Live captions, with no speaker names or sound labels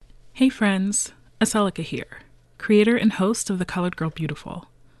Hey friends, Aselika here, creator and host of The Colored Girl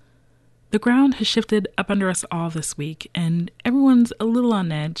Beautiful. The ground has shifted up under us all this week, and everyone's a little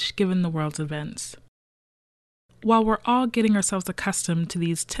on edge given the world's events. While we're all getting ourselves accustomed to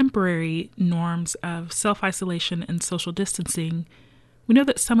these temporary norms of self-isolation and social distancing, we know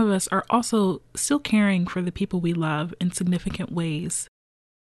that some of us are also still caring for the people we love in significant ways.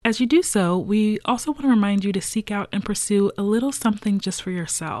 As you do so, we also want to remind you to seek out and pursue a little something just for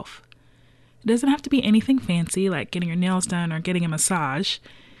yourself. It doesn't have to be anything fancy like getting your nails done or getting a massage.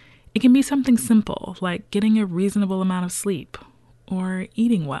 It can be something simple like getting a reasonable amount of sleep, or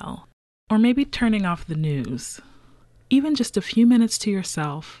eating well, or maybe turning off the news. Even just a few minutes to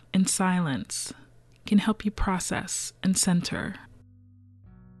yourself in silence can help you process and center.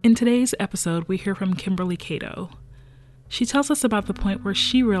 In today's episode, we hear from Kimberly Cato. She tells us about the point where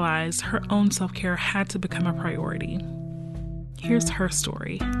she realized her own self-care had to become a priority. Here's her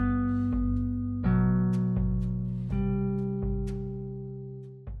story.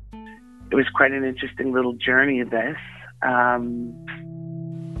 It was quite an interesting little journey, this. It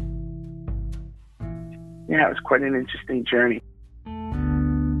was quite an interesting journey.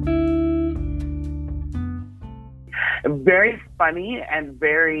 Very funny and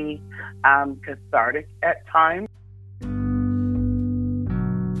very cathartic at times.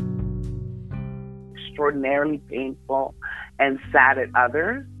 Extraordinarily painful and sad at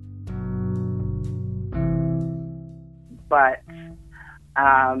others. But,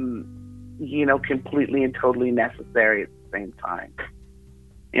 completely and totally necessary at the same time.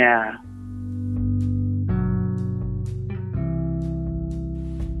 Yeah.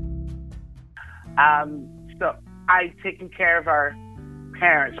 So I'd taken care of our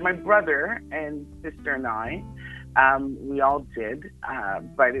parents, my brother and sister and I. We all did,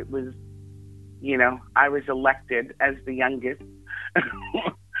 but it was, I was elected as the youngest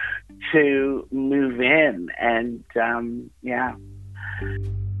to move in, and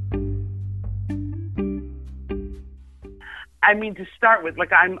I mean, to start with,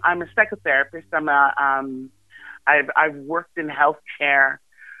 I'm a psychotherapist. I've worked in healthcare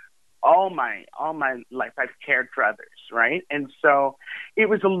all my life. I've cared for others, right? And so it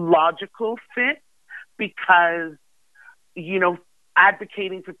was a logical fit because,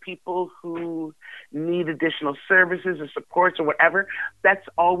 advocating for people who need additional services or supports or whatever, that's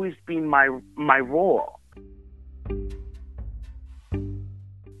always been my role.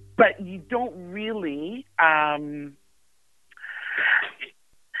 But you don't really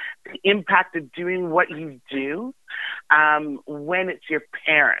the impact of doing what you do when it's your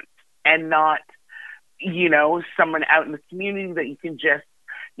parents and not, someone out in the community that you can just,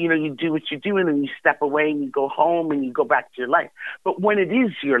 you do what you do and then you step away and you go home and you go back to your life. But when it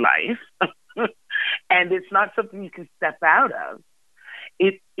is your life and it's not something you can step out of,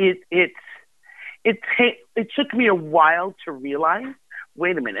 it took me a while to realize,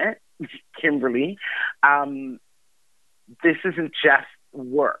 wait a minute, Kimberly, this isn't just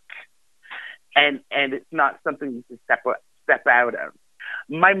work, and it's not something you can step out of.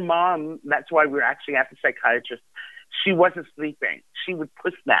 My mom, that's why we were actually at the psychiatrist. She wasn't sleeping. She would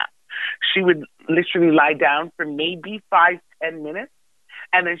push nap. She would literally lie down for maybe 5-10 minutes,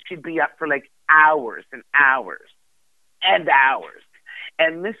 and then she'd be up for like hours and hours and hours.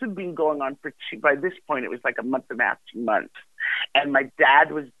 And this had been going on by this point, it was like a month and a half, 2 months. And my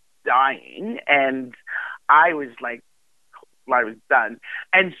dad was dying, and I was done.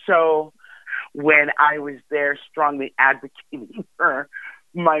 And so when I was there strongly advocating for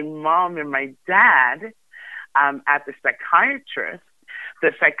my mom and my dad at the psychiatrist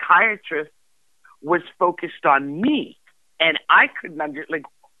was focused on me. And I couldn't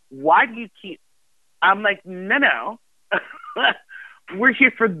why do you keep... I'm like, no. We're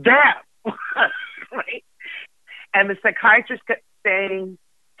here for them. Right? And the psychiatrist kept saying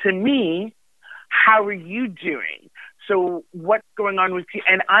to me, how are you doing? So what's going on with you?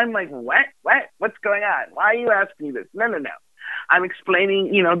 And I'm like, what? What's going on? Why are you asking me this? No. I'm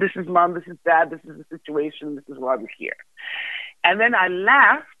explaining, this is mom, this is dad, this is the situation, this is why we're here. And then I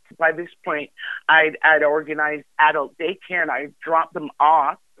left. By this point, I'd organized adult daycare and I dropped them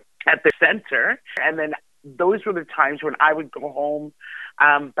off at the center. And then those were the times when I would go home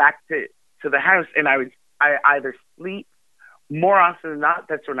back to the house, and I either sleep. More often than not,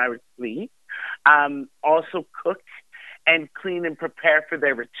 that's when I would sleep. Also cook and clean and prepare for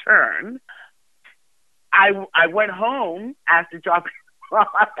their return. I went home after dropping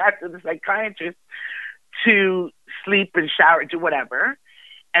off after the psychiatrist to sleep and shower, do whatever.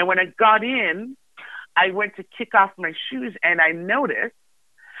 And when I got in, I went to kick off my shoes, and I noticed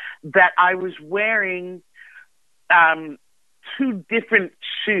that I was wearing two different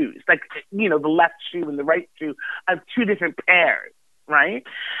shoes, like, you know, the left shoe and the right shoe of two different pairs, right?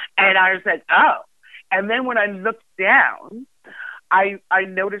 And I was like, oh. And then when I looked down, I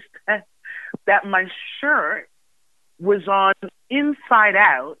noticed that my shirt was on inside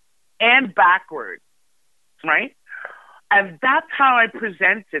out and backwards, right? And that's how I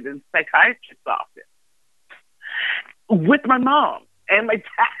presented in psychiatrist's office with my mom and my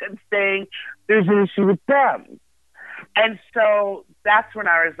dad saying there's an issue with them. And so that's when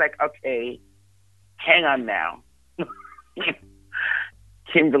I was like, okay, hang on now.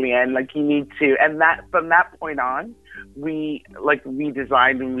 Kimberly Ann, like, you need to, and that from that point on, we like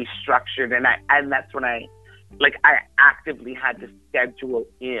redesigned and restructured, and that's when I actively had to schedule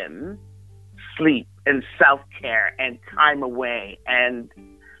in sleep and self-care and time away, and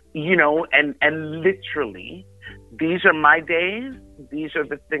you know, and literally, these are my days. These are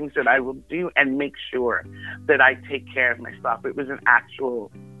the things that I will do, and make sure that I take care of myself. It was an actual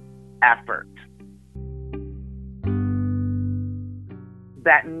effort.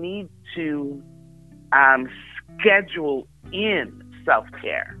 That need to schedule in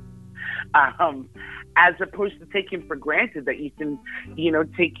self-care, as opposed to taking for granted that you can, you know,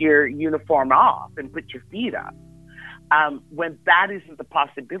 take your uniform off and put your feet up. When that isn't the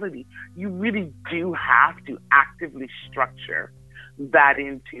possibility, you really do have to actively structure that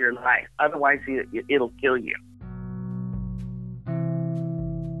into your life. Otherwise, it'll kill you.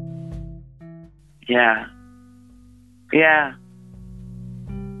 Yeah. Yeah.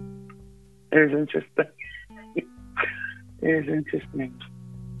 It was interesting. It was interesting.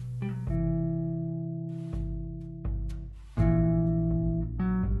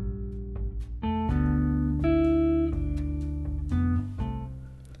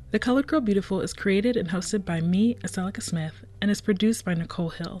 The Colored Girl Beautiful is created and hosted by me, Aselika Smith, and is produced by Nicole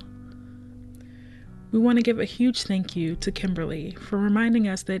Hill. We want to give a huge thank you to Kimberly for reminding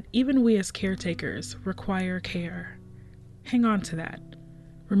us that even we as caretakers require care. Hang on to that.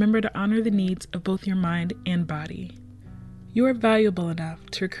 Remember to honor the needs of both your mind and body. You are valuable enough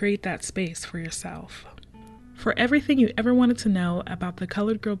to create that space for yourself. For everything you ever wanted to know about the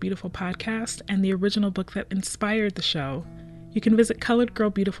Colored Girl Beautiful podcast and the original book that inspired the show, you can visit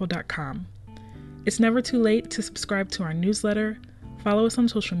coloredgirlbeautiful.com. It's never too late to subscribe to our newsletter, follow us on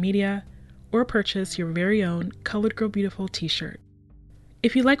social media, or purchase your very own Colored Girl Beautiful t-shirt.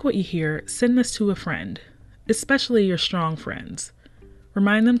 If you like what you hear, send this to a friend, especially your strong friends.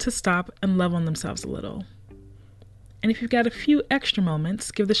 Remind them to stop and love on themselves a little. And if you've got a few extra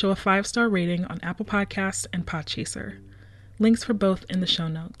moments, give the show a 5-star rating on Apple Podcasts and Podchaser. Links for both in the show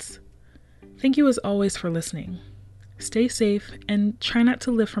notes. Thank you as always for listening. Stay safe and try not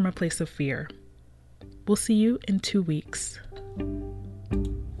to live from a place of fear. We'll see you in 2 weeks.